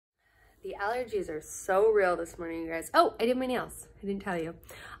The allergies are so real this morning, you guys. Oh, I did my nails. I didn't tell you.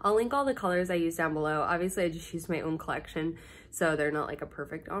 I'll link all the colors I used down below. Obviously, I just used my own collection, so they're not like a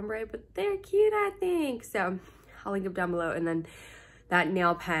perfect ombre, but they're cute, I think. So I'll link them down below. And then that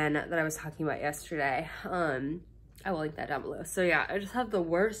nail pen that I was talking about yesterday, I will link that down below. So yeah, I just have the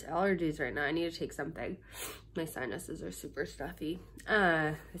worst allergies right now. I need to take something. My sinuses are super stuffy.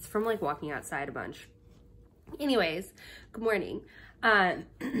 It's from like walking outside a bunch. Anyways, good morning. I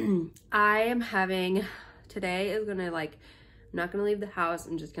am having, today is gonna like, I'm not gonna leave the house.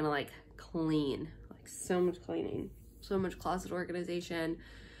 I'm just gonna like clean, like so much cleaning, so much closet organization.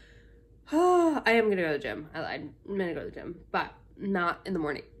 Oh, I am gonna go to the gym. I'm gonna go to the gym, but not in the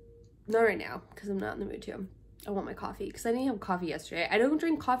morning. Not right now, because I'm not in the mood to. I want my coffee, because I didn't have coffee yesterday. I don't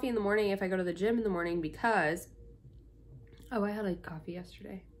drink coffee in the morning if I go to the gym in the morning because, oh, I had like coffee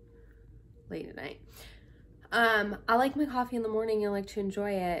yesterday, late at night. I like my coffee in the morning. I like to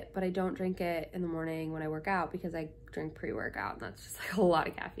enjoy it, but I don't drink it in the morning when I work out because I drink pre-workout, and that's just like a lot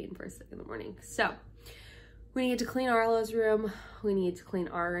of caffeine first thing in the morning. So we need to clean Arlo's room. We need to clean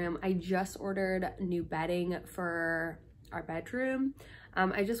our room. I just ordered new bedding for our bedroom.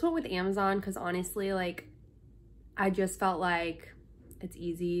 I just went with Amazon because honestly, like, I just felt like it's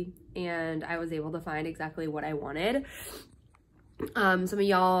easy and I was able to find exactly what I wanted. Some of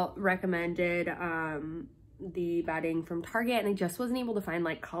y'all recommended, the bedding from Target, and I just wasn't able to find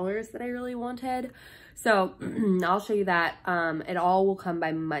like colors that I really wanted. So I'll show you that. It all will come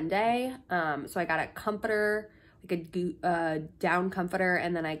by Monday. So I got a comforter, like a down comforter,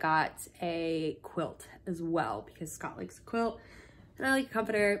 and then I got a quilt as well because Scott likes a quilt and I like a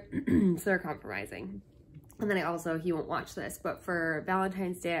comforter. So they're compromising. And then I also, he won't watch this, but for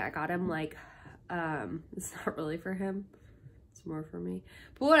Valentine's Day, I got him like, it's not really for him. More for me,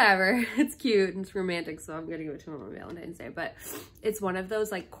 but whatever. It's cute and it's romantic, so I'm gonna give it to him on Valentine's Day. But it's one of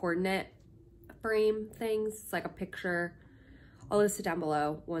those like coordinate frame things. It's like a picture. I'll list it down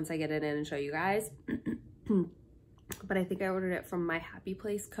below once I get it in and show you guys. But I think I ordered it from My Happy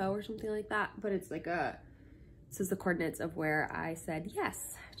Place Co. or something like that. But it's like it says the coordinates of where I said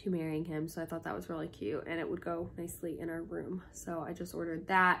yes to marrying him. So I thought that was really cute and it would go nicely in our room. So I just ordered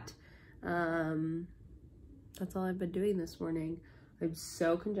that. That's all I've been doing this morning. I'm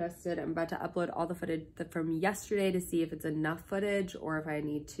so congested. I'm about to upload all the footage from yesterday to see if it's enough footage or if I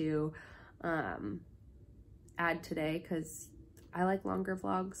need to add today, because I like longer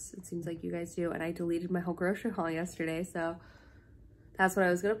vlogs. It seems like you guys do. And I deleted my whole grocery haul yesterday, so that's what I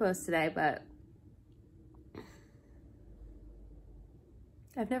was gonna post today, but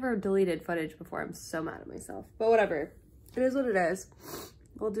I've never deleted footage before. I'm so mad at myself, but whatever. It is what it is.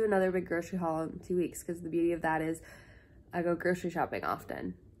 We'll do another big grocery haul in 2 weeks, because the beauty of that is I go grocery shopping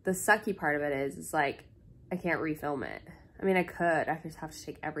often. The sucky part of it is like, I can't refilm it. I mean, I could. I just have to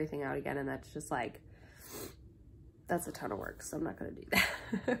take everything out again, and that's just like, that's a ton of work, so I'm not going to do that.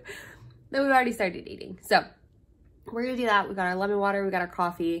 Then we've already started eating. So we're going to do that. We got our lemon water. We got our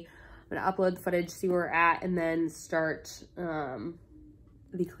coffee. I'm going to upload the footage, see where we're at, and then start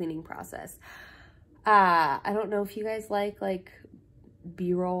the cleaning process. I don't know if you guys like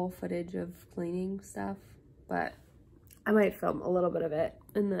B-roll footage of cleaning stuff, but I might film a little bit of it,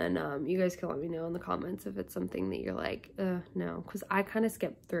 and then you guys can let me know in the comments if it's something that you're like, no, because I kind of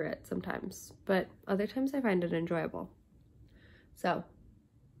skip through it sometimes, but other times I find it enjoyable. So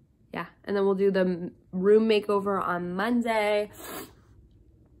yeah, and then we'll do the room makeover on Monday.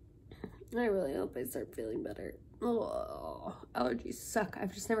 I really hope I start feeling better. Oh, allergies suck.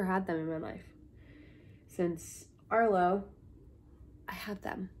 I've just never had them in my life. Since Arlo, I had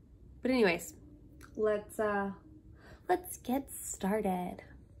them. But anyways, let's get started.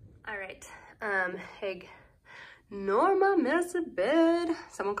 All right, hey, Norma, messy bed.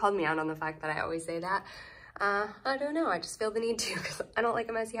 Someone called me out on the fact that I always say that. I don't know, I just feel the need to, because I don't like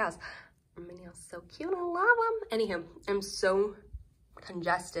a messy house. My nails so cute, I love them. Anywho, I'm so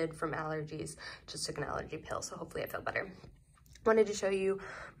congested from allergies. Just took an allergy pill, so hopefully I feel better. Wanted to show you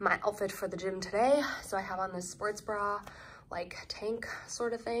my outfit for the gym today. So I have on this sports bra, like tank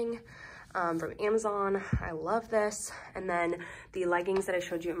sort of thing, from Amazon. I love this. And then the leggings that I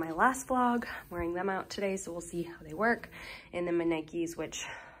showed you in my last vlog, I'm wearing them out today, so we'll see how they work. And then my Nikes, which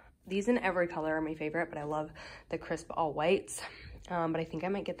these in every color are my favorite, but I love the crisp all whites. But I think I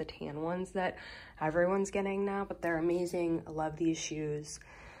might get the tan ones that everyone's getting now, but they're amazing. I love these shoes.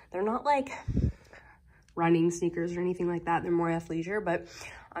 They're not like running sneakers or anything like that. They're more athleisure, but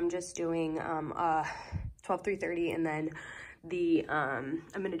I'm just doing 12-3-30, and then the I'm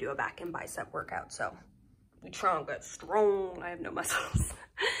gonna do a back and bicep workout, so we try and get strong. I have no muscles.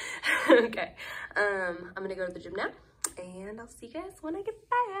 Okay, I'm gonna go to the gym now, and I'll see you guys when I get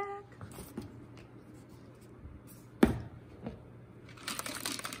back.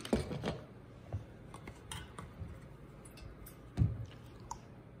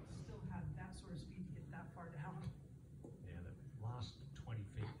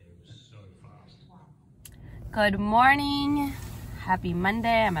 Good morning. Happy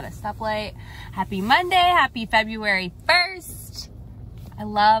Monday. I'm at a stoplight. Happy Monday. Happy February 1st. I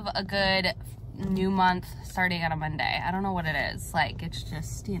love a good new month starting on a Monday. I don't know what it is. Like, it's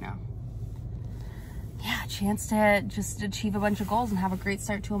just, you know, yeah, a chance to just achieve a bunch of goals and have a great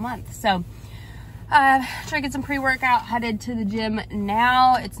start to a month. So, try to get some pre-workout, headed to the gym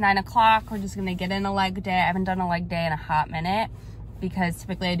now. It's 9 o'clock. We're just gonna get in a leg day. I haven't done a leg day in a hot minute because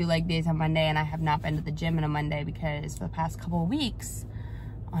typically I do leg days on Monday, and I have not been to the gym on a Monday because for the past couple of weeks,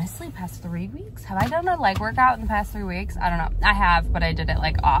 honestly, past 3 weeks, have I done a leg workout in the past 3 weeks? I don't know. I have, but I did it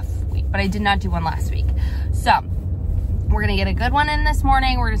like off week, but I did not do one last week. So we're gonna get a good one in this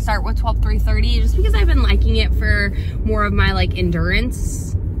morning. We're gonna start with 12-3-30 just because I've been liking it for more of my like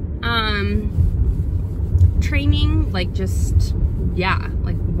endurance training, like just, yeah,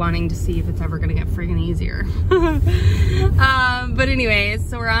 like wanting to see if it's ever gonna get friggin' easier. But anyways,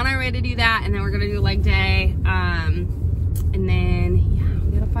 so we're on our way to do that, and then we're gonna do a leg day, and then yeah,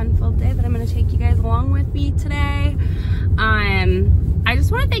 we got a fun filled day that I'm gonna take you guys along with me today. I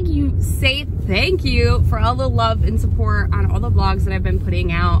just want to say thank you for all the love and support on all the vlogs that I've been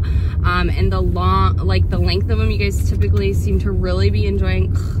putting out, and the length of them. You guys typically seem to really be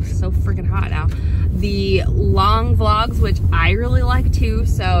enjoying. Ugh, so freaking hot now. The long vlogs, which I really like too.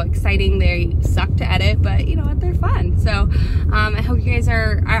 So exciting. They suck to edit, but you know what? They're fun. So I hope you guys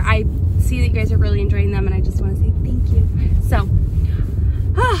are. I see that you guys are really enjoying them, and I just want to say thank you. So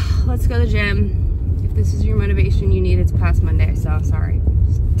let's go to the gym. If this is your motivation you need, it's past Monday, so sorry.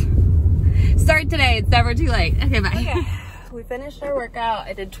 Start today, it's never too late. Okay, bye. Okay, we finished our workout.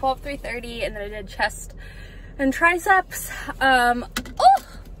 I did 12-3-30, and then I did chest and triceps. I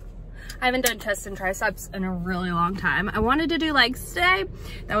haven't done chest and triceps in a really long time. I wanted to do legs today.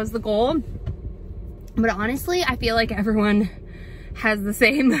 That was the goal. But honestly, I feel like everyone has the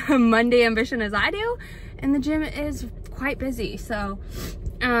same Monday ambition as I do, and the gym is quite busy, so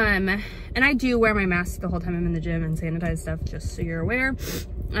and I do wear my mask the whole time I'm in the gym and sanitize stuff, just so you're aware.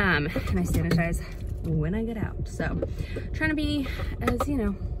 And I sanitize when I get out, so trying to be as, you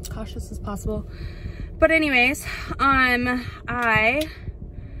know, cautious as possible. But anyways, I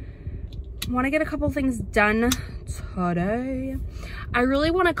want to get a couple things done today. I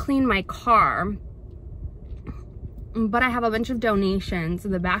really want to clean my car, but I have a bunch of donations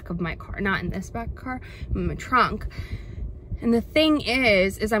in the back of my car, not in this back car, in my trunk. And the thing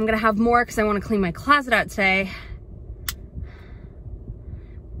is I'm gonna have more because I want to clean my closet out today.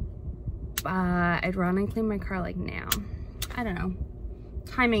 I'd rather clean my car like now. I don't know.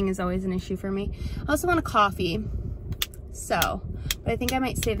 Timing is always an issue for me. I also want a coffee. So, but I think I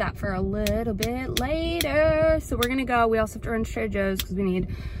might save that for a little bit later. So we're gonna go. We also have to run to Trader Joe's because we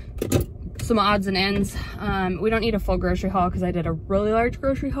need some odds and ends. We don't need a full grocery haul because I did a really large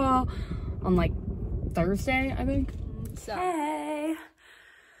grocery haul on like Thursday, I think. So. Hey,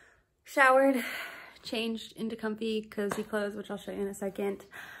 showered, changed into comfy, cozy clothes, which I'll show you in a second.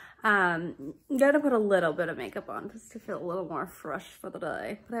 Gotta put a little bit of makeup on just to feel a little more fresh for the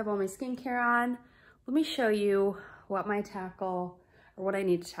day. But I have all my skincare on. Let me show you what I need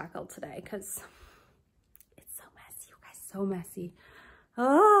to tackle today, because it's so messy, you guys, so messy.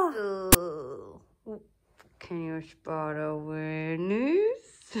 Oh, can you spot awareness?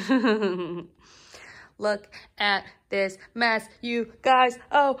 Look at this mess, you guys.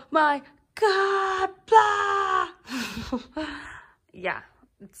 Oh my God, blah. Yeah,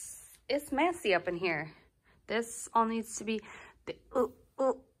 it's messy up in here. This all needs to be,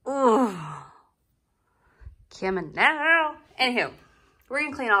 coming now. Anywho, we're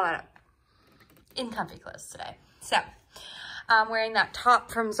gonna clean all that up in comfy clothes today. So, I'm wearing that top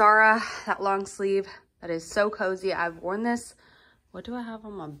from Zara, that long sleeve. That is so cozy. I've worn this. What do I have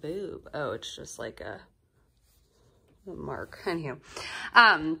on my boob? Oh, it's just like a mark. Anywho,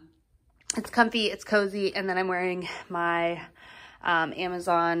 it's comfy, it's cozy, and then I'm wearing my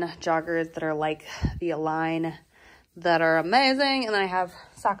Amazon joggers that are like the Align, that are amazing, and then I have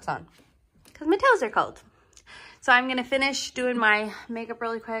socks on because my toes are cold. So I'm gonna finish doing my makeup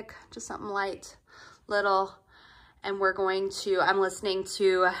really quick, just something light, little, and I'm listening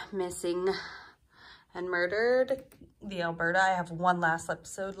to Missing and Murdered, the Alberta. I have one last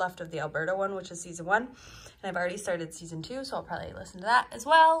episode left of the Alberta one, which is season 1. And I've already started season 2, so I'll probably listen to that as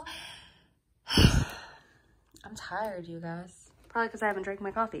well. I'm tired, you guys. Probably because I haven't drank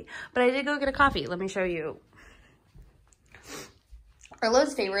my coffee. But I did go get a coffee. Let me show you.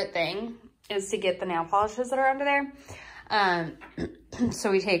 Arlo's favorite thing is to get the nail polishes that are under there.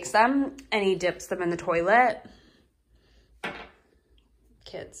 So he takes them and he dips them in the toilet.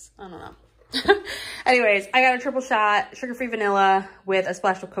 Kids, I don't know. Anyways, I got a triple shot, sugar-free vanilla with a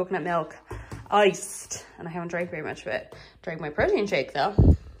splash of coconut milk. iced. And I haven't drank very much of it. Drank my protein shake though.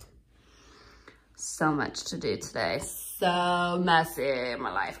 So much to do today. So messy in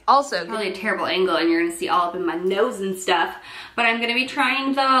my life. Also, probably a terrible angle and you're gonna see all up in my nose and stuff, but I'm gonna be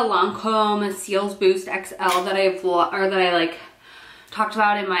trying the Lancome Seals Boost XL that I like talked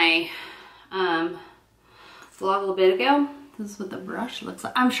about in my vlog a little bit ago. This is what the brush looks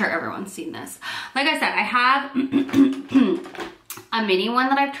like. I'm sure everyone's seen this. Like I said, I have a mini one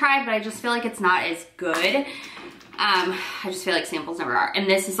that I've tried, but I just feel like it's not as good. I just feel like samples never are. And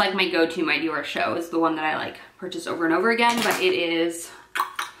this is like my go-to, my Dior Show is the one that I like purchase over and over again, but it is,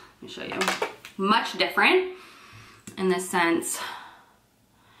 let me show you, much different in this sense.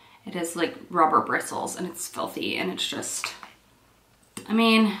 It is like rubber bristles and it's filthy and it's just, I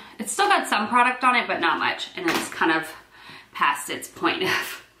mean, it's still got some product on it, but not much. And it's kind of past its point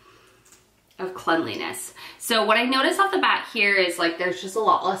of cleanliness. So what I noticed off the bat here is like, there's just a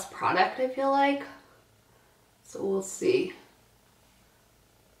lot less product, I feel like. So we'll see.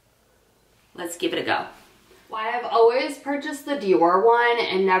 Let's give it a go. Why I've always purchased the Dior one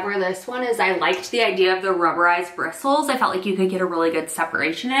and never this one is I liked the idea of the rubberized bristles. I felt like you could get a really good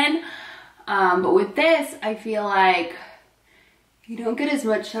separation in. But with this, I feel like you don't get as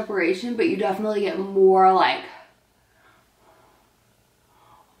much separation, but you definitely get more like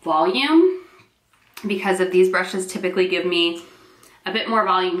volume because of these brushes typically give me a bit more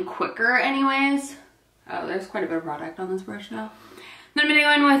volume quicker anyways. Oh, there's quite a bit of product on this brush now. Then I'm gonna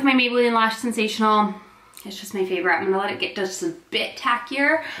go in with my Maybelline Lash Sensational. It's just my favorite. I'm gonna let it get just a bit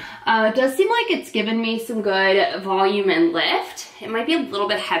tackier. It does seem like it's given me some good volume and lift. It might be a little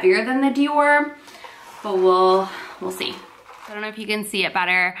bit heavier than the Dior, but we'll see. I don't know if you can see it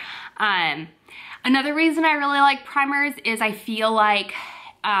better. Another reason I really like primers is I feel like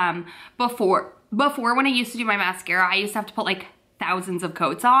before when I used to do my mascara, I used to have to put like thousands of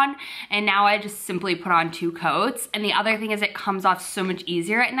coats on, and now I just simply put on 2 coats. And the other thing is it comes off so much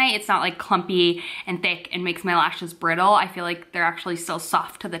easier at night. It's not like clumpy and thick and makes my lashes brittle. I feel like they're actually still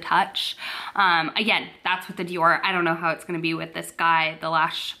soft to the touch. Again, that's with the Dior. I don't know how it's gonna be with this guy, the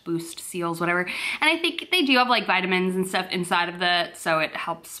Lash Boost Seals, whatever. And I think they do have like vitamins and stuff inside of so it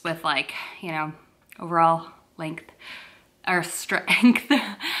helps with like, you know, overall length or strength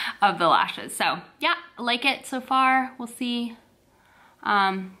of the lashes. So yeah, I like it so far. We'll see.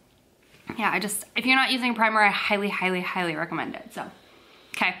 Yeah, if you're not using primer, I highly, highly, highly recommend it. So,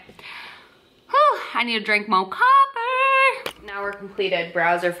 okay. Whew, I need to drink more coffee. Now we're completed.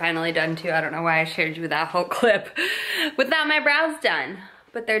 Brows are finally done too. I don't know why I shared you that whole clip without my brows done,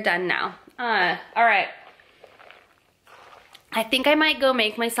 but they're done now. All right. I think I might go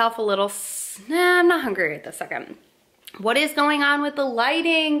make myself a little, nah, I'm not hungry at this second. What is going on with the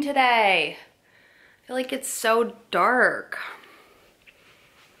lighting today? I feel like it's so dark.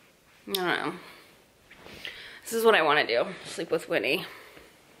 I don't know. This is what I want to do. Sleep with Winnie.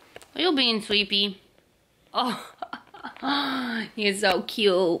 Are you being sleepy? Oh, you're so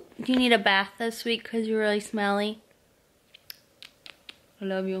cute. Do you need a bath this week because you're really smelly? I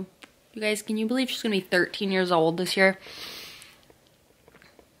love you. You guys, can you believe she's going to be 13 years old this year?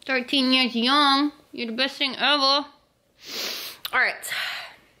 13 years young. You're the best thing ever. Alright.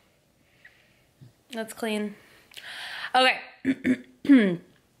 That's clean. Okay.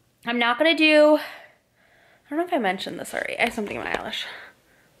 I'm not gonna do, I don't know if I mentioned this already. I have something in my eyelash.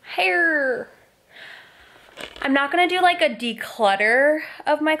 Hair. I'm not gonna do like a declutter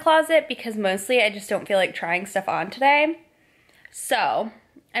of my closet because mostly I just don't feel like trying stuff on today. So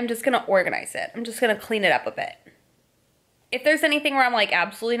I'm just gonna organize it. I'm just gonna clean it up a bit. If there's anything where I'm like,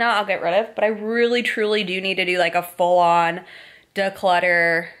 absolutely not, I'll get rid of, but I really truly do need to do like a full on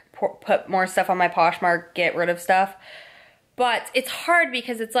declutter, put more stuff on my Poshmark, get rid of stuff. But it's hard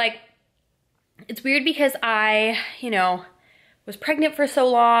because it's like, it's weird because I, you know, was pregnant for so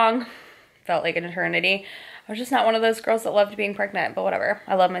long, felt like an eternity. I was just not one of those girls that loved being pregnant, but whatever.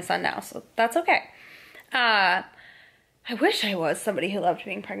 I love my son now, so that's okay. I wish I was somebody who loved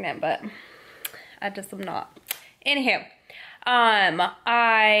being pregnant, but I just am not. Anywho,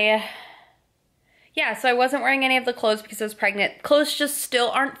 yeah, so I wasn't wearing any of the clothes because I was pregnant. Clothes just still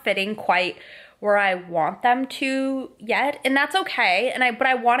aren't fitting quite where I want them to yet, and that's okay. But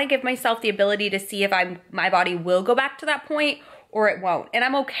I want to give myself the ability to see if my body will go back to that point or it won't. And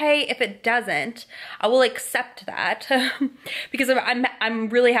I'm okay if it doesn't. I will accept that because I'm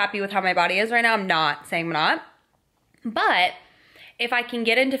really happy with how my body is right now. I'm not saying I'm not. But if I can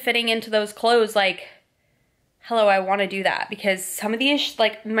get into fitting into those clothes, like, hello, I want to do that because some of these,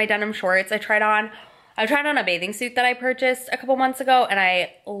 like my denim shorts I tried on, I tried on a bathing suit that I purchased a couple months ago and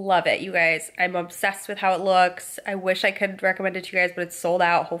I love it, you guys. I'm obsessed with how it looks. I wish I could recommend it to you guys, but it's sold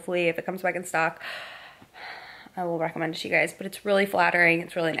out. Hopefully, if it comes back in stock, I will recommend it to you guys. But it's really flattering.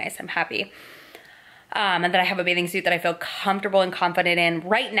 It's really nice. I'm happy. And that I have a bathing suit that I feel comfortable and confident in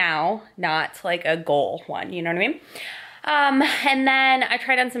right now, not like a goal one, you know what I mean? And then I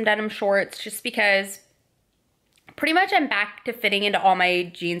tried on some denim shorts just because pretty much I'm back to fitting into all my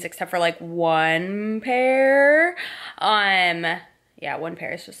jeans except for like one pair. Yeah, one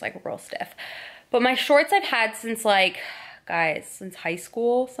pair is just like real stiff. But my shorts I've had since like, guys, since high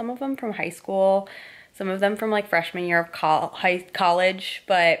school. Some of them from high school, some of them from like freshman year of college,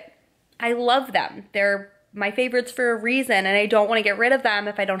 but I love them. They're my favorites for a reason and I don't want to get rid of them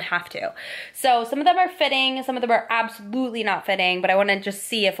if I don't have to. So some of them are fitting, some of them are absolutely not fitting, but I want to just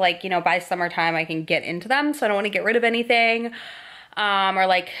see if like, you know, by summertime I can get into them. So I don't want to get rid of anything or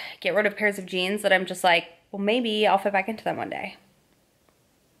like get rid of pairs of jeans that I'm just like, well, maybe I'll fit back into them one day.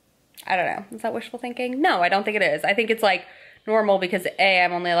 I don't know. Is that wishful thinking? No, I don't think it is. I think it's like normal because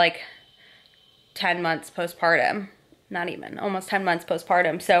I'm only like 10 months postpartum. Not even, almost 10 months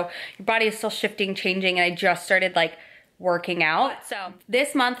postpartum. So your body is still shifting, changing, and I just started like working out. So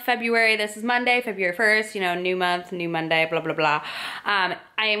this month, February, this is Monday, February 1st, you know, new month, new Monday, blah, blah, blah. I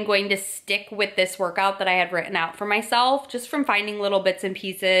am going to stick with this workout that I had written out for myself, just from finding little bits and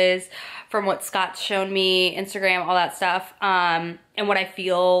pieces from what Scott's shown me, Instagram, all that stuff, and what I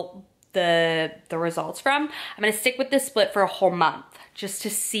feel the results from. I'm gonna stick with this split for a whole month just to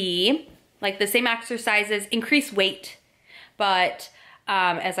see like the same exercises, increase weight, but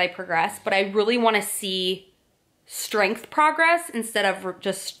as I progress, but I really wanna see strength progress instead of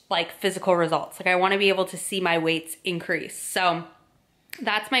just like physical results. Like I wanna be able to see my weights increase. So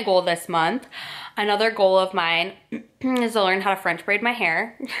that's my goal this month. Another goal of mine is to learn how to French braid my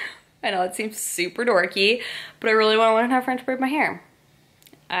hair. I know it seems super dorky, but I really wanna learn how to French braid my hair.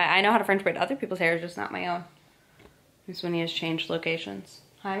 I know how to French braid other people's hair, just not my own. Miss Winnie has changed locations.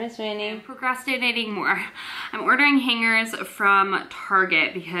 Hi, Miss Winnie. I'm procrastinating more. I'm ordering hangers from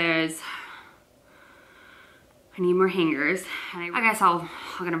Target because I need more hangers. And I guess I'll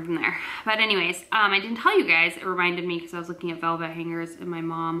get them from there. But anyways, I didn't tell you guys. It reminded me because I was looking at velvet hangers and my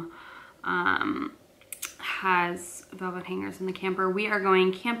mom has velvet hangers in the camper. We are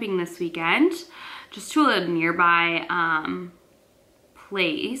going camping this weekend, just to a nearby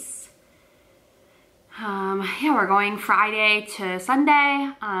place. Yeah, we're going Friday to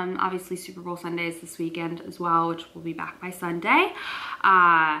Sunday. Obviously Super Bowl Sunday is this weekend as well, which we'll be back by Sunday.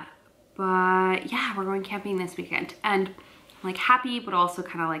 But yeah, we're going camping this weekend and I'm like happy, but also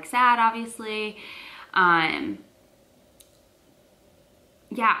kind of like sad, obviously.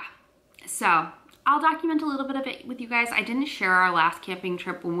 Yeah, so I'll document a little bit of it with you guys. I didn't share our last camping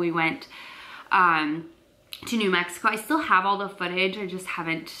trip when we went to New Mexico. I still have all the footage. I just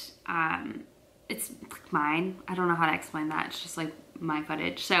haven't, it's mine. I don't know how to explain that. It's just like my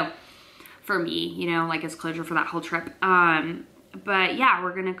footage. So for me, you know, like as closure for that whole trip. But yeah,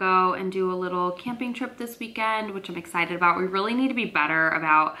 we're gonna go and do a little camping trip this weekend, which I'm excited about. We really need to be better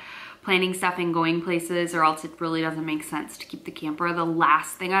about planning stuff and going places, or else it really doesn't make sense to keep the camper. The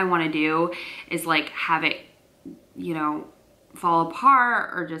last thing I wanna do is like have it, you know, fall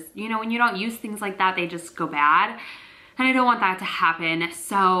apart, or just, you know, when you don't use things like that, they just go bad. And I don't want that to happen.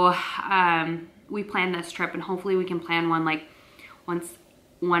 So we planned this trip, and hopefully we can plan one like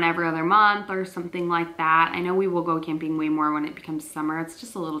one every other month or something like that. I know we will go camping way more when it becomes summer. It's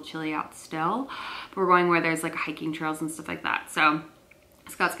just a little chilly out still, but we're going where there's like hiking trails and stuff like that. So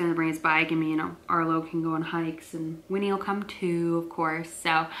Scott's gonna bring his bike, and me and Arlo can go on hikes, and Winnie will come too, of course.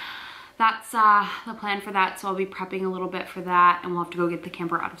 So that's the plan for that. So I'll be prepping a little bit for that, and we'll have to go get the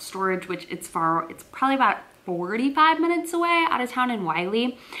camper out of storage, which it's far. It's probably about 45 minutes away out of town in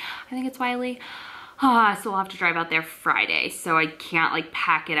Wiley. I think it's Wiley. So we'll have to drive out there Friday. So I can't like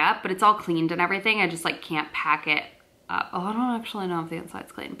pack it up, but it's all cleaned and everything. I just like can't pack it up. Oh, I don't actually know if the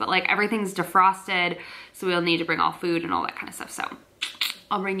inside's clean, but like everything's defrosted. So we'll need to bring all food and all that kind of stuff. So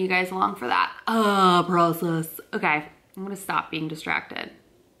I'll bring you guys along for that process. Okay, I'm gonna stop being distracted.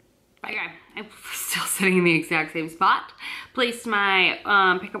 Okay, I'm still sitting in the exact same spot. Placed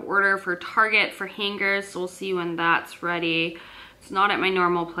my pickup order for Target for hangers, so we'll see when that's ready. It's not at my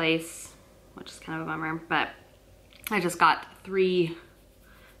normal place, which is kind of a bummer, but I just got 3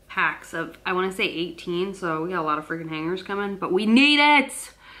 packs of, I wanna say 18, so we got a lot of freaking hangers coming, but we need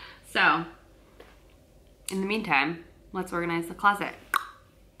it! So, in the meantime, let's organize the closet.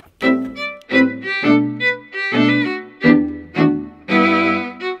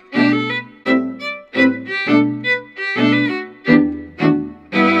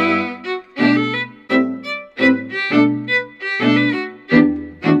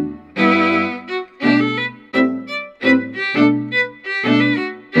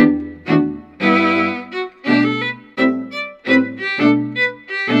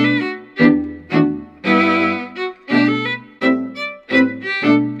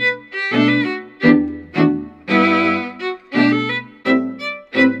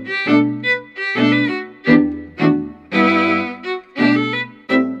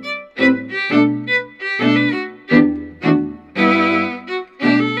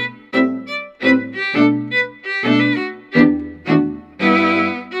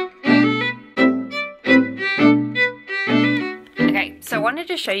 wanted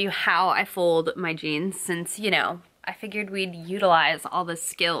to show you how I fold my jeans since, you know, I figured we'd utilize all the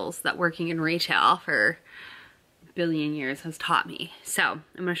skills that working in retail for a billion years has taught me. So I'm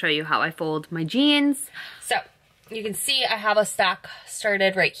gonna show you how I fold my jeans. So you can see I have a stack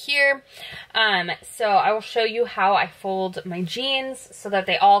started right here. So I will show you how I fold my jeans so that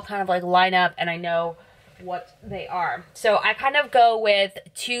they all kind of like line up and I know what they are. So I kind of go with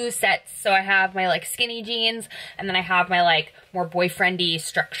two sets. So I have my like skinny jeans and then I have my like more boyfriendy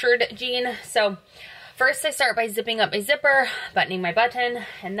structured jean. So first I start by zipping up my zipper, buttoning my button,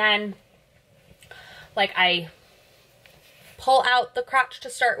 and then like I pull out the crotch to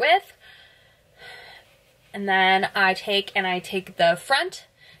start with. And then I take the front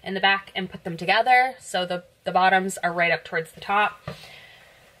and the back and put them together. So the bottoms are right up towards the top.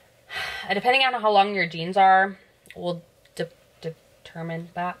 And depending on how long your jeans are, will determine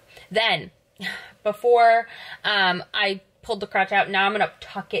that. Then, before I pulled the crotch out, now I'm going to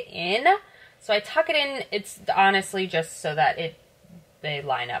tuck it in. So I tuck it in, it's honestly just so that they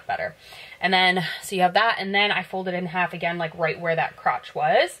line up better. And then, so you have that, and then I fold it in half again, like right where that crotch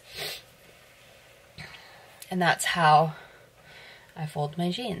was. And that's how I fold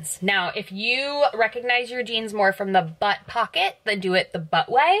my jeans. Now, if you recognize your jeans more from the butt pocket, then do it the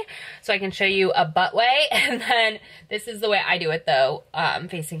butt way. So I can show you a butt way, and then this is the way I do it though,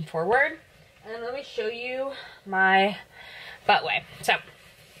 facing forward. And let me show you my butt way. So,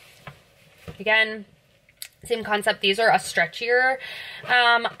 again, same concept. These are a stretchier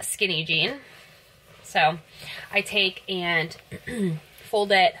skinny jean. So I take and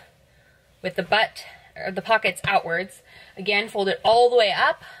fold it with the butt, or the pockets outwards. Again, fold it all the way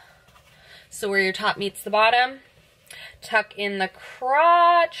up, so where your top meets the bottom. Tuck in the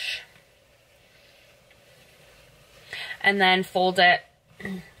crotch, and then fold it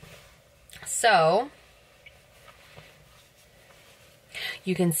so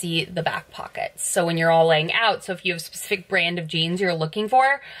you can see the back pockets. So when you're all laying out, so if you have a specific brand of jeans you're looking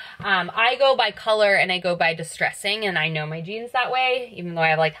for, I go by color and I go by distressing, and I know my jeans that way. Even though I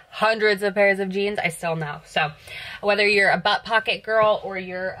have like hundreds of pairs of jeans, I still know. So whether you're a butt pocket girl or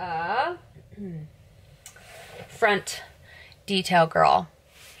you're a front detail girl,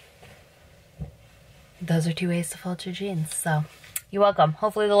 those are two ways to fold your jeans. So you're welcome.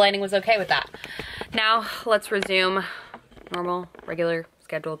 Hopefully the lighting was okay with that. Now let's resume normal, regular,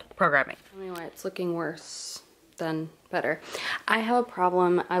 scheduled programming. Anyway, it's looking worse than better. I have a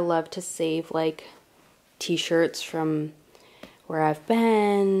problem. I love to save like t-shirts from where I've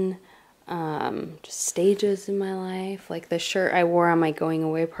been, just stages in my life. Like the shirt I wore on my going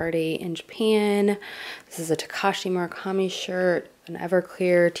away party in Japan. This is a Takashi Murakami shirt, an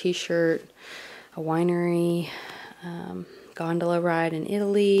Everclear t-shirt, a winery, gondola ride in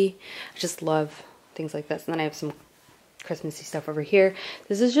Italy. I just love things like this. And then I have some Christmassy stuff over here.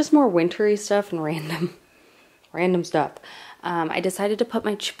 This is just more wintry stuff and random stuff. I decided to put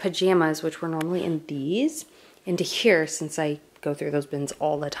my pajamas, which were normally in these, into here since I go through those bins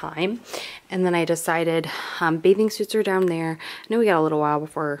all the time. And then I decided bathing suits are down there. I know we got a little while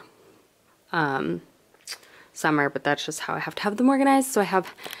before summer, but that's just how I have to have them organized. So I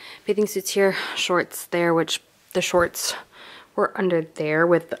have bathing suits here, shorts there, which the shorts were under there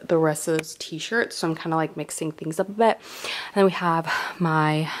with the rest of those t-shirts, so I'm kind of like mixing things up a bit. And then we have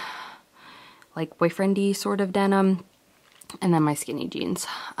my like boyfriendy sort of denim, and then my skinny jeans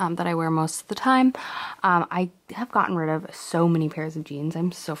that I wear most of the time. I have gotten rid of so many pairs of jeans.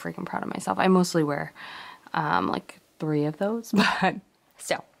 I'm so freaking proud of myself. I mostly wear like 3 of those, but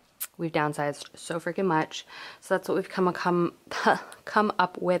still, we've downsized so freaking much. So that's what we've come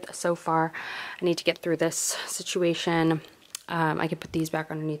up with so far. I need to get through this situation. I can put these back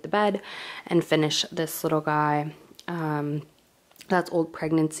underneath the bed and finish this little guy. That's old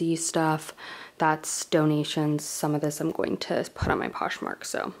pregnancy stuff. That's donations. Some of this I'm going to put on my Poshmark.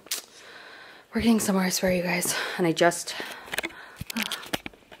 So we're getting somewhere, I swear, you guys. And I just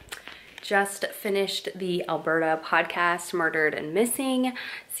finished the Alberta podcast, Murdered and Missing,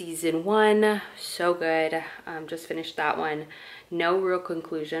 season 1. So good. Just finished that one. No real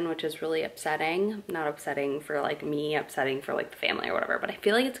conclusion, which is really upsetting. Not upsetting for like me, upsetting for like the family or whatever, but I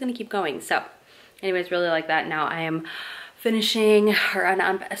feel like it's gonna keep going. So anyways, really like that. Now I am finishing or on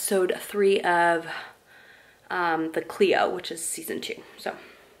episode 3 of the Cleo, which is season 2. So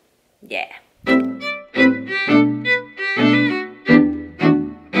yeah.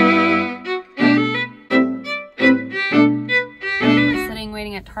 Sitting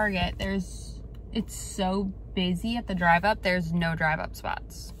waiting at Target, it's so busy at the drive up, there's no drive up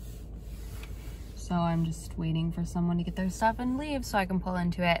spots. So I'm just waiting for someone to get their stuff and leave so I can pull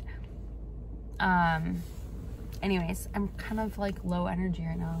into it. Anyways, I'm kind of like low energy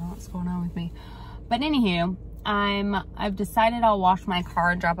right now. I don't know what's going on with me. But anywho, I've decided I'll wash my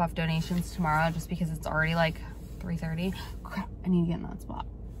car and drop off donations tomorrow just because it's already like 3:30. Crap, I need to get in that spot.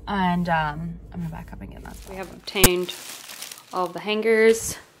 And I'm gonna back up and get in that spot. We have obtained all of the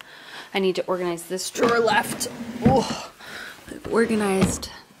hangers. I need to organize this drawer left. Oh, I've organized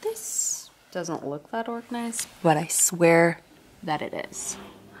this. Doesn't look that organized, but I swear that it is.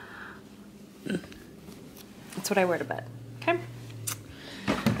 That's what I wear to bed, okay?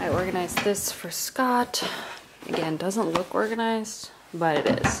 I organized this for Scott. Again, doesn't look organized, but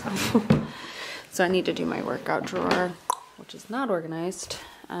it is. So I need to do my workout drawer, which is not organized.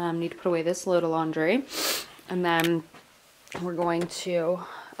 Need to put away this load of laundry. And then we're going to,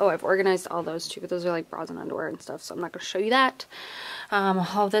 oh, I've organized all those too, but those are like bras and underwear and stuff, so I'm not gonna show you that.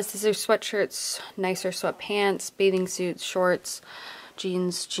 All this, these are sweatshirts, nicer sweatpants, bathing suits, shorts,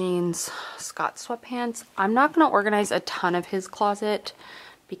 jeans, Scott's sweatpants. I'm not gonna organize a ton of his closet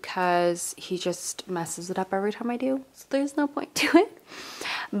because he just messes it up every time I do, so there's no point to it.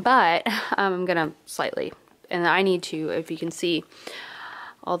 But I'm gonna slightly, and I need to, if you can see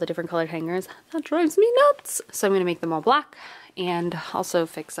all the different colored hangers, that drives me nuts. So I'm gonna make them all black and also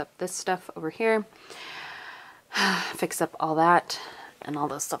fix up this stuff over here, fix up all that and all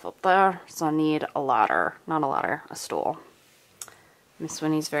this stuff up there. So I need a ladder, not a ladder, a stool. Miss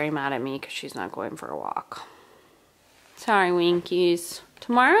Winnie's very mad at me because she's not going for a walk. Sorry, Winkies.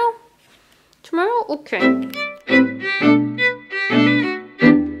 Tomorrow? Tomorrow? Okay.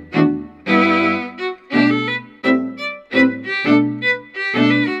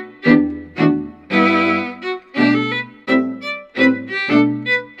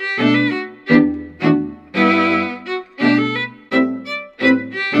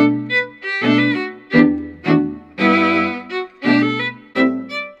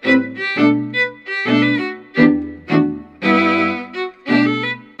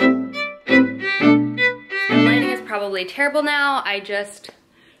 Terrible now. I just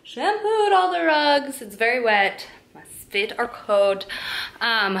shampooed all the rugs. It's very wet. My feet are cold.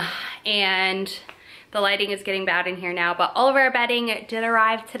 And the lighting is getting bad in here now, but all of our bedding did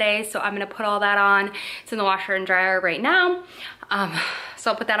arrive today, so I'm gonna put all that on. It's in the washer and dryer right now.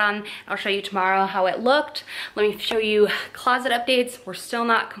 So I'll put that on. I'll show you tomorrow how it looked. Let me show you closet updates. We're still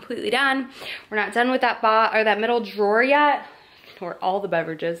not completely done. We're not done with that middle drawer yet, or all the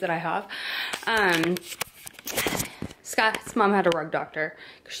beverages that I have. Scott's mom had a rug doctor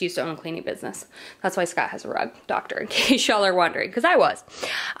because she used to own a cleaning business. That's why Scott has a rug doctor, in case y'all are wondering, because I was.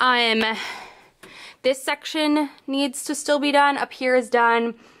 This section needs to still be done. Up here is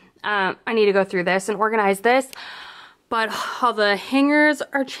done. I need to go through this and organize this. But all the hangers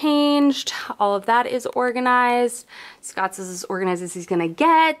are changed. All of that is organized. Scott's is as organized as he's gonna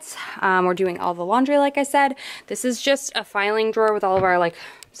get. We're doing all the laundry, like I said. This is just a filing drawer with all of our like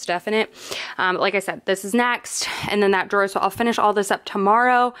stuff in it. Like I said, this is next, and then that drawer, so I'll finish all this up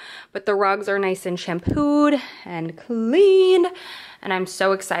tomorrow, but the rugs are nice and shampooed and cleaned, and I'm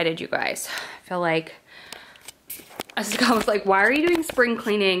so excited, you guys. I feel like, Scott was like, why are you doing spring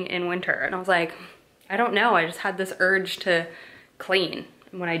cleaning in winter? And I was like, I don't know, I just had this urge to clean,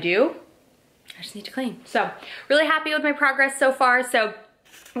 and when I do, I just need to clean. So, really happy with my progress so far. So,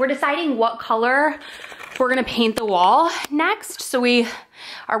 we're deciding what color we're gonna paint the wall next. So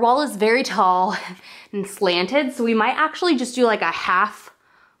our wall is very tall and slanted, so we might actually just do like a half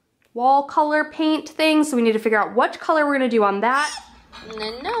wall color paint thing. So we need to figure out which color we're gonna do on that.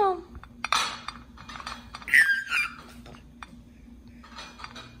 No. No.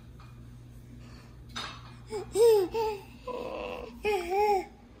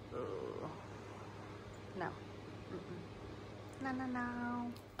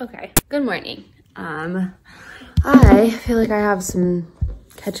 Okay, good morning. I feel like I have some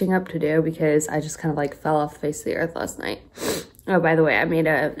catching up to do because I just kind of like fell off the face of the earth last night. Oh, by the way, I made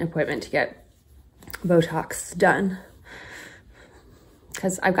an appointment to get Botox done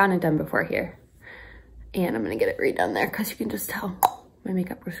because I've gotten it done before here, and I'm gonna get it redone there because you can just tell my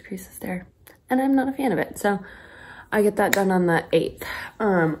makeup crease is there, and I'm not a fan of it. So I get that done on the 8th.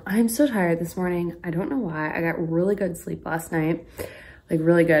 I'm so tired this morning. I don't know why. I got really good sleep last night. Like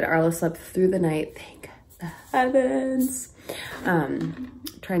really good. Arlo slept through the night. Thank the heavens.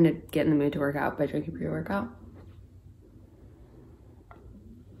 Trying to get in the mood to work out by drinking pre-workout.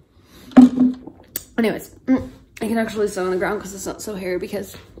 Anyways, I can actually sit on the ground because it's not so hairy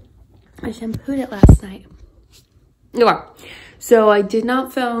because I shampooed it last night. Okay. So I did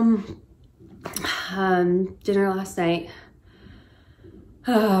not film dinner last night.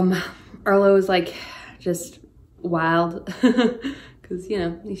 Arlo was like just wild because because, you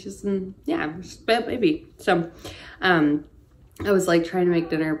know, he's just, yeah, just a bad baby. So, I was like trying to make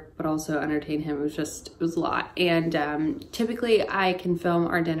dinner, but also entertain him. It was a lot. And typically I can film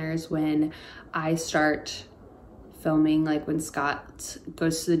our dinners when I start filming, like when Scott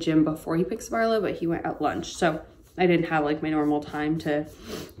goes to the gym before he picks Barlow, but he went at lunch. So I didn't have like my normal time to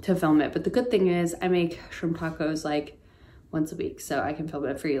film it. But the good thing is I make shrimp tacos like once a week. So I can film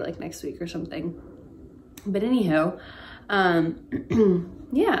it for you like next week or something. But anywho,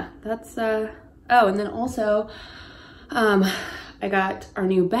 yeah, that's, oh, and then also, I got our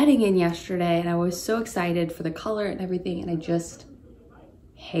new bedding in yesterday and I was so excited for the color and everything, and I just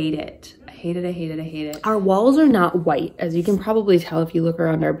hate it. I hate it, I hate it, I hate it. Our walls are not white, as you can probably tell if you look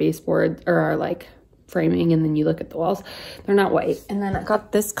around our baseboard or our like framing and then you look at the walls. They're not white. And then I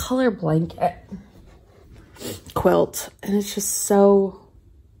got this color blanket quilt and it's just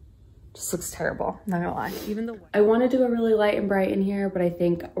looks terrible, I'm not gonna lie. Even the I want to do a really light and bright in here, but I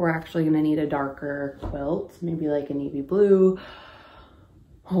think we're actually gonna need a darker quilt, maybe like a navy blue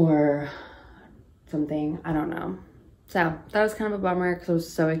or something, I don't know. So that was kind of a bummer because I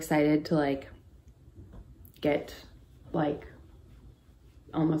was so excited to like get like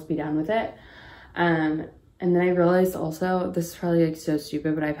almost be done with it. And then I realized also, this is probably like so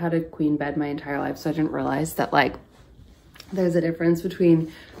stupid, but I've had a queen bed my entire life, so I didn't realize that like there's a difference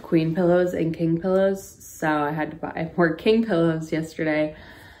between queen pillows and king pillows. So I had to buy more king pillows yesterday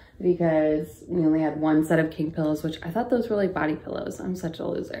because we only had one set of king pillows, which I thought those were like body pillows. I'm such a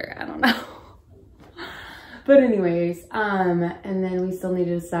loser, I don't know. But anyways, and then we still need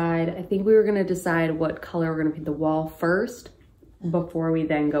to decide, I think we were gonna decide what color we're gonna paint the wall first before we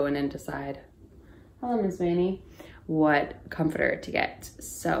then go in and decide, hello Miss Manny, what comforter to get.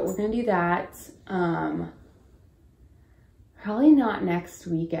 So we're gonna do that. Probably not next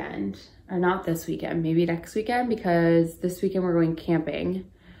weekend, or not this weekend, maybe next weekend, because this weekend we're going camping.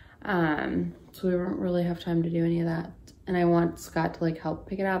 So we won't really have time to do any of that. And I want Scott to like help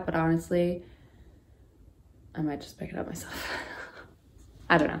pick it up, but honestly, I might just pick it up myself.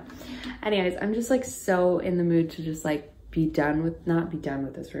 I don't know. Anyways, I'm just like so in the mood to just like be done with, not be done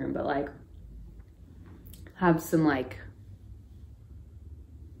with this room, but like have some like,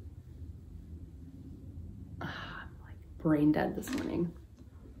 brain dead this morning.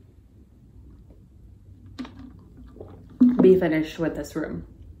 Be finished with this room.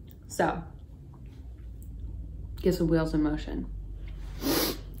 So, get some wheels in motion.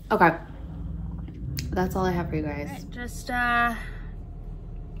 Okay. That's all I have for you guys. Right, just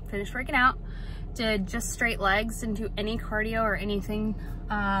finished working out. Did just straight legs, didn't do any cardio or anything.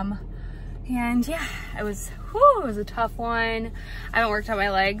 And yeah, it was a tough one. I haven't worked out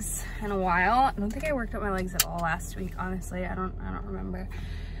my legs in a while. I don't think I worked out my legs at all last week, honestly. I don't remember.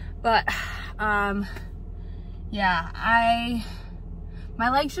 But yeah, my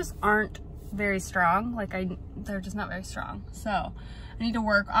legs just aren't very strong. Like they're just not very strong. So I need to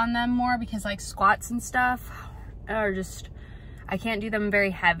work on them more because like squats and stuff are just, I can't do them very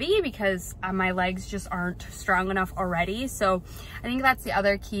heavy because my legs just aren't strong enough already. So I think that's the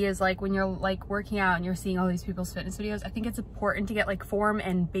other key is like when you're like working out and you're seeing all these people's fitness videos, I think it's important to get like form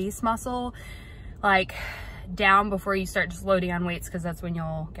and base muscle like down before you start just loading on weights, because that's when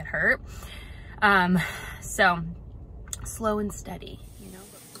you'll get hurt. So slow and steady, you know.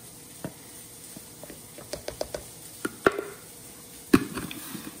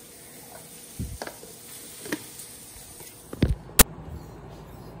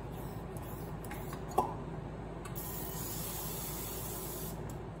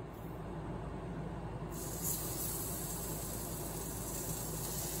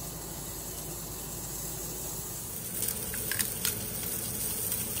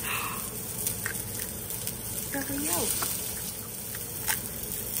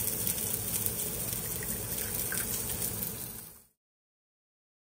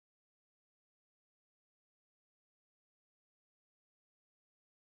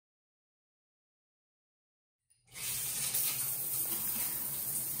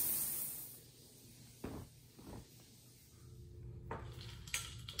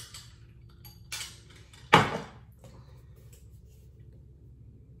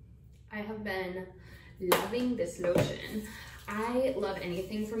 I have been loving this lotion. I love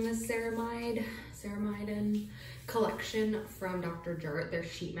anything from this ceramide collection from Dr. Jart. Their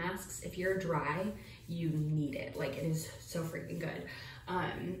sheet masks. If you're dry, you need it. Like, it is so freaking good.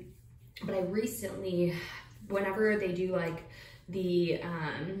 But I recently, whenever they do like the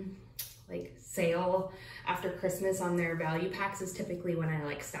like sale after Christmas on their value packs is typically when I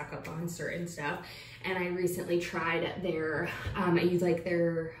like stock up on certain stuff. And I recently tried their, I use like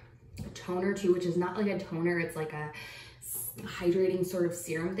their toner too, which is not like a toner, it's like hydrating sort of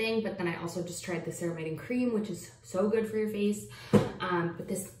serum thing, but then I also just tried the ceramiding cream, which is so good for your face. But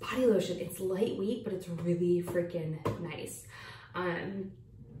this body lotion, it's lightweight, but it's really freaking nice.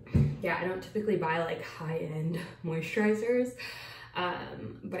 Yeah, I don't typically buy like high-end moisturizers,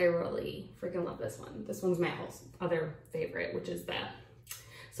 but I really freaking love this one. This one's my other favorite, which is the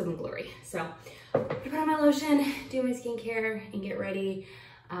Sun Glory. So I put on my lotion, do my skincare, and get ready.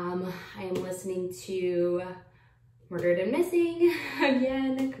 I am listening to Murdered and Missing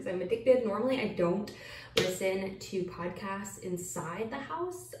again because I'm addicted. Normally I don't listen to podcasts inside the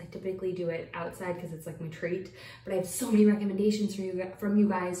house. I typically do it outside because it's like my treat, but I have so many recommendations from you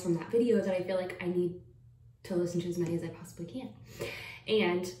guys from that video that I feel like I need to listen to as many as I possibly can.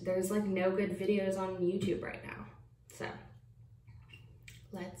 And there's like no good videos on YouTube right now. So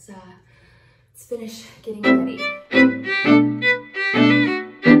let's finish getting ready.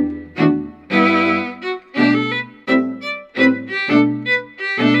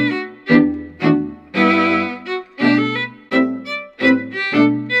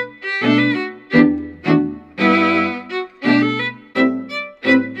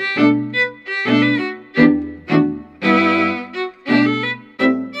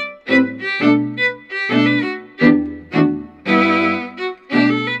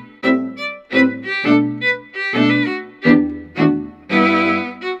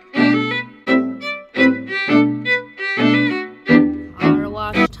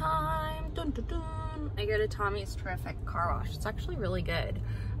 Tommy's Terrific car wash. It's actually really good.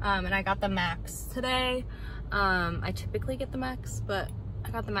 And I got the Max today. I typically get the Max, but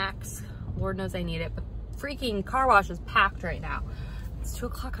I got the Max. Lord knows I need it, but freaking car wash is packed right now. It's 2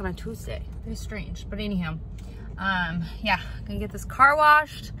 o'clock on a Tuesday. Very strange, but anyhow, yeah, gonna get this car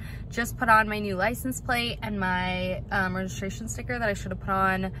washed. Just put on my new license plate and my registration sticker that I should have put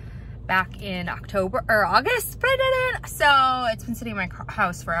on back in October or August, but I didn't. So it's been sitting in my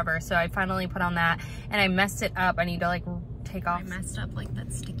house forever. So I finally put on that and I messed it up. I need to like take off. I messed up like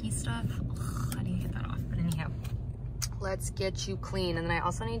that sticky stuff. Ugh, I need to get that off. But anyhow, let's get you clean. And then I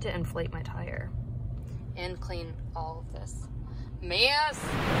also need to inflate my tire and clean all of this mess.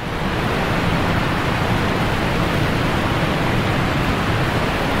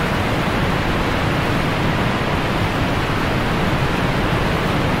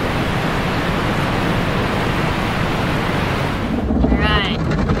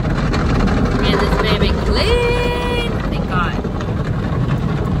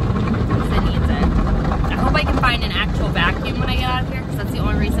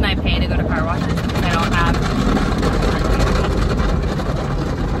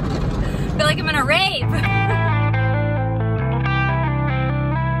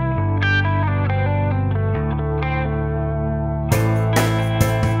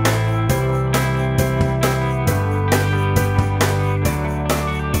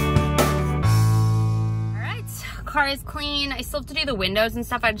 Car is clean. I still have to do the windows and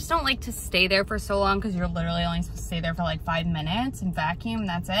stuff. I just don't like to stay there for so long because you're literally only supposed to stay there for like 5 minutes and vacuum and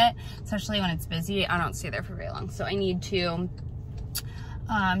that's it. Especially when it's busy, I don't stay there for very long. So I need to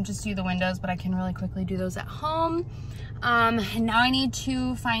just do the windows, but I can really quickly do those at home. And now I need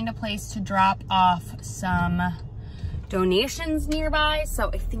to find a place to drop off some donations nearby.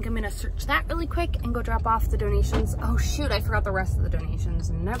 So I think I'm gonna search that really quick and go drop off the donations. Oh shoot, I forgot the rest of the donations.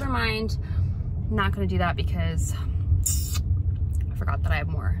 Never mind. Not gonna do that because I forgot that I have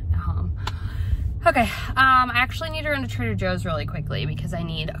more at home. Okay, I actually need to run to Trader Joe's really quickly because I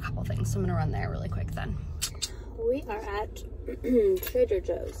need a couple things. So I'm gonna run there really quick then. We are at Trader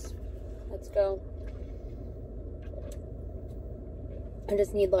Joe's. Let's go. I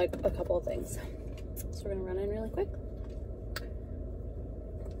just need like a couple of things. So we're gonna run in really quick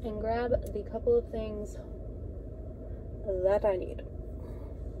and grab the couple of things that I need.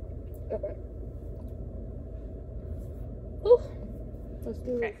 Okay. Ooh, let's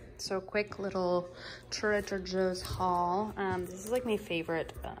do it. Okay, so quick little Trader Joe's haul. This is like my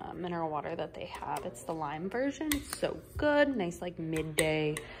favorite mineral water that they have. It's the lime version. It's so good. Nice like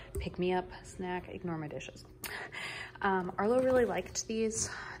midday pick-me-up snack. Ignore my dishes. Arlo really liked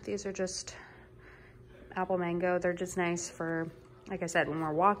these. These are just apple mango. They're just nice for, like I said, when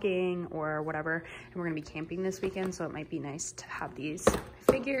we're walking or whatever. And we're gonna be camping this weekend, so it might be nice to have these.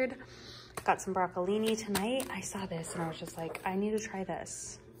 I figured. Got some broccolini tonight. I saw this and I was just like, I need to try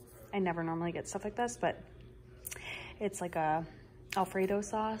this. I never normally get stuff like this, but it's like a Alfredo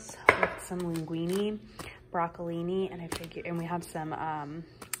sauce with some linguine, broccolini, and I figured, and we have some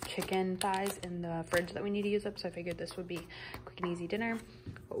chicken thighs in the fridge that we need to use up, so I figured this would be a quick and easy dinner.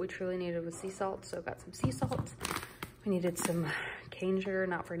 What we truly needed was sea salt, so got some sea salt. We needed some cane sugar,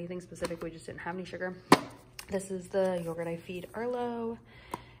 not for anything specific, we just didn't have any sugar. This is the yogurt I feed Arlo.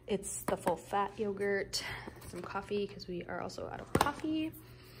 It's the full fat yogurt, some coffee because we are also out of coffee,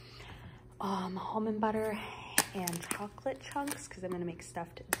 almond butter and chocolate chunks because I'm gonna make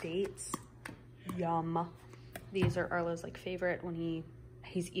stuffed dates. Yum. These are Arlo's like favorite when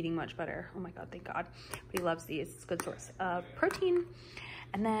he's eating much better. Oh my God, thank God. But he loves these. It's a good source of protein.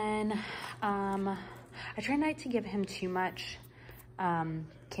 And then I try not to give him too much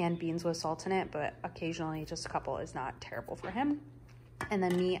canned beans with salt in it, but occasionally just a couple is not terrible for him. And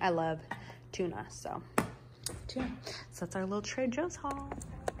then me, I love tuna, so tuna. So that's our little Trader Joe's haul.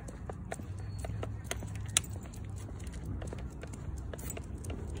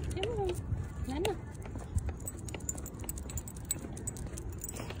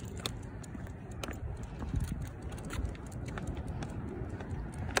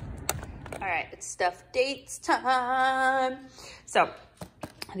 All right, it's stuffed dates time. So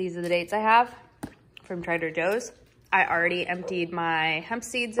these are the dates I have from Trader Joe's. I already emptied my hemp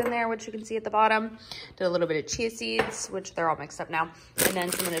seeds in there, which you can see at the bottom. Did a little bit of chia seeds, which they're all mixed up now. And then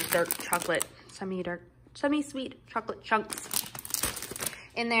some of the dark chocolate, semi-sweet chocolate chunks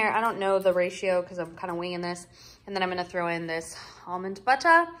in there. I don't know the ratio because I'm kind of winging this. And then I'm gonna throw in this almond butter.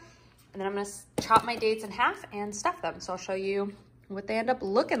 And then I'm gonna chop my dates in half and stuff them. So I'll show you what they end up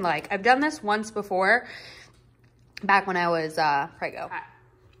looking like. I've done this once before, back when I was prego.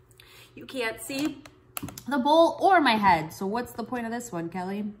 You can't see the bowl or my head. So what's the point of this one,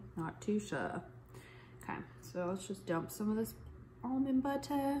 Kelly? Not too sure. Okay, so let's just dump some of this almond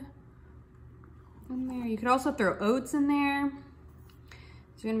butter in there. You could also throw oats in there.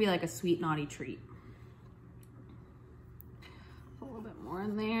 It's gonna be like a sweet naughty treat. A little bit more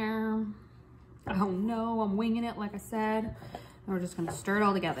in there. Oh no, I'm winging it like I said. And we're just gonna stir it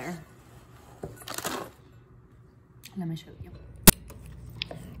all together. Let me show you.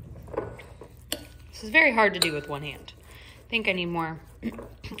 This is very hard to do with one hand. I think I need more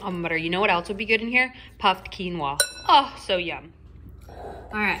almond butter. You know what else would be good in here? Puffed quinoa. Oh, so yum.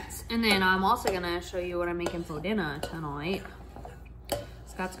 All right, and then I'm also gonna show you what I'm making for dinner tonight.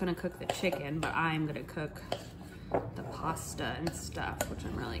 Scott's gonna cook the chicken, but I'm gonna cook the pasta and stuff, which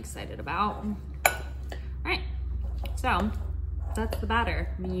I'm really excited about. All right, so that's the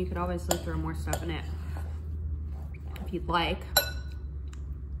batter. I mean, you could obviously throw more stuff in it if you'd like.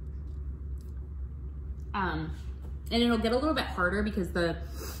 And it'll get a little bit harder because the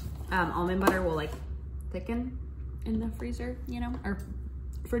almond butter will like thicken in the freezer, you know, or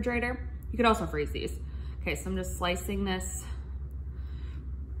refrigerator. You could also freeze these. Okay, so I'm just slicing this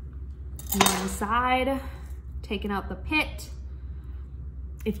one side, taking out the pit.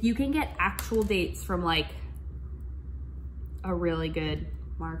 If you can get actual dates from like a really good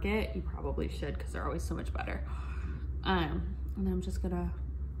market, you probably should because they're always so much better. And then I'm just gonna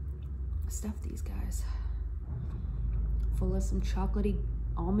stuff these guys full of some chocolatey,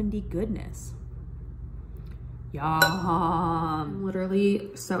 almondy goodness. Yum. I'm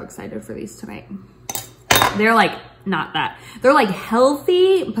literally so excited for these tonight. They're like, not that. They're like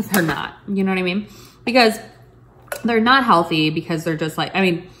healthy, but they're not. You know what I mean? Because they're not healthy because they're just like, I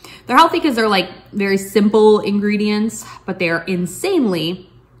mean, they're healthy because they're like very simple ingredients, but they're insanely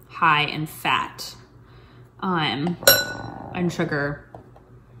high in fat and sugar.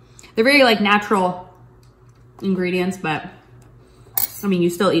 They're very like natural ingredients, but I mean,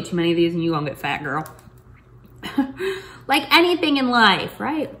 you still eat too many of these and you gonna get fat, girl. Like anything in life,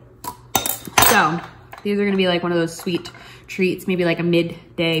 right? So these are gonna be like one of those sweet treats, maybe like a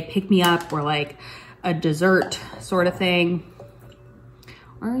midday pick-me-up or like a dessert sort of thing.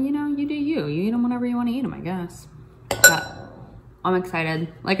 Or, you know, you do you. You eat them whenever you want to eat them, I guess. But I'm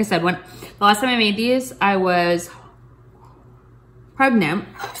excited. Like I said, when the last time I made these, I was pregnant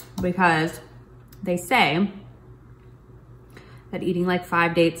because they say that eating like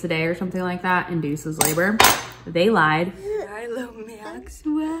 5 dates a day or something like that induces labor. They lied. Hello,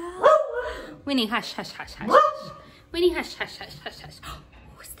 Maxwell. Winnie, hush, hush, hush, hush. Winnie, hush, hush, hush, hush, hush.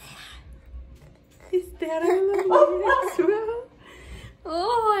 Who's that? Is that our little Maxwell?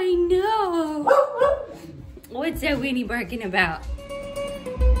 Oh, I know. What's that Winnie barking about?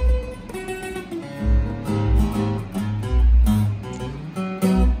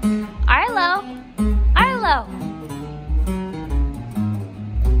 Arlo. Arlo.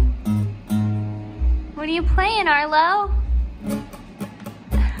 What are you playing, Arlo?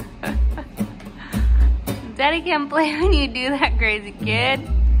 Daddy can't play when you do that, crazy kid.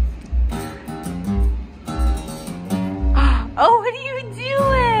 Oh, what are you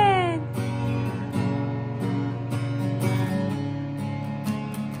doing?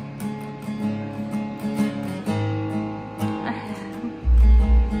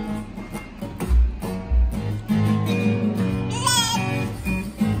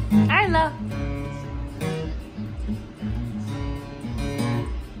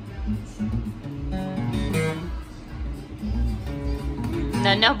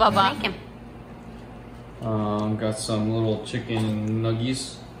 No, Bubba. Got some little chicken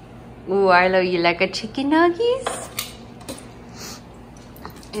nuggies. Ooh, Arlo, you like a chicken nuggies?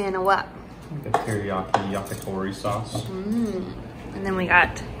 And a what? Like a teriyaki yakitori sauce. And then we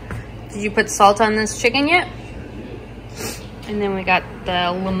got, did you put salt on this chicken yet? And then we got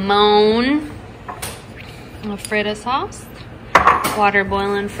the lemon Alfredo sauce. Water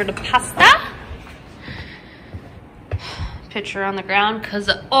boiling for the pasta. Pitcher on the ground because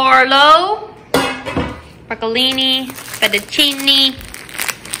of Arlo. Broccolini, fettuccine.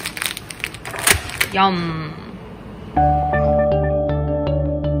 Yum.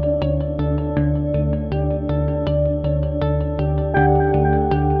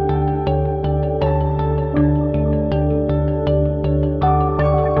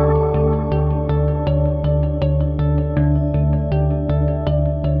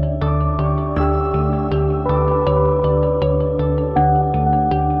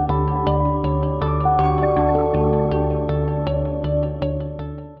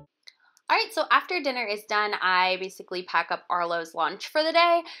 So after dinner is done, I basically pack up Arlo's lunch for the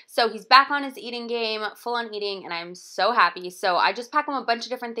day. So he's back on his eating game, full on eating, and I'm so happy. So I just pack him a bunch of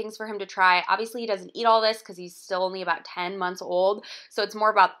different things for him to try. Obviously, he doesn't eat all this because he's still only about 10 months old. So it's more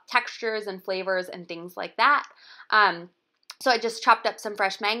about textures and flavors and things like that. So I just chopped up some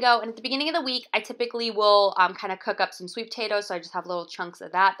fresh mango, and at the beginning of the week, I typically will kind of cook up some sweet potatoes, so I just have little chunks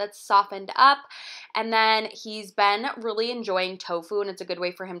of that that's softened up. And then he's been really enjoying tofu, and it's a good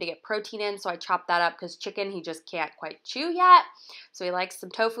way for him to get protein in, so I chopped that up because chicken he just can't quite chew yet. So he likes some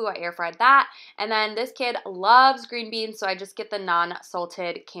tofu. I air fried that. And then this kid loves green beans, so I just get the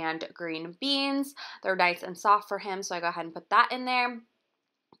non-salted canned green beans. They're nice and soft for him, so I go ahead and put that in there.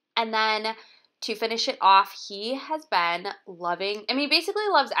 And then to finish it off, he has been loving, I mean, basically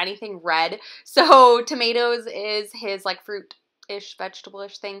loves anything red. So tomatoes is his like fruit-ish,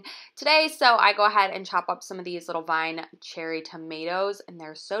 vegetable-ish thing today. So I go ahead and chop up some of these little vine cherry tomatoes, and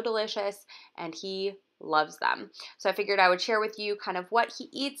they're so delicious, and he loves them. So I figured I would share with you kind of what he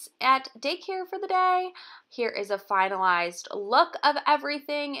eats at daycare for the day. Here is a finalized look of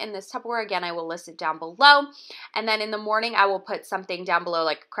everything in this Tupperware. Again, I will list it down below. And then in the morning, I will put something down below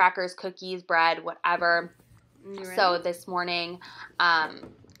like crackers, cookies, bread, whatever. So this morning,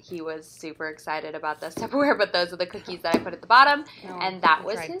 he was super excited about this Tupperware, but those are the cookies that I put at the bottom. And that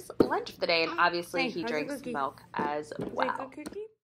was his lunch for the day. And obviously he drinks milk as well.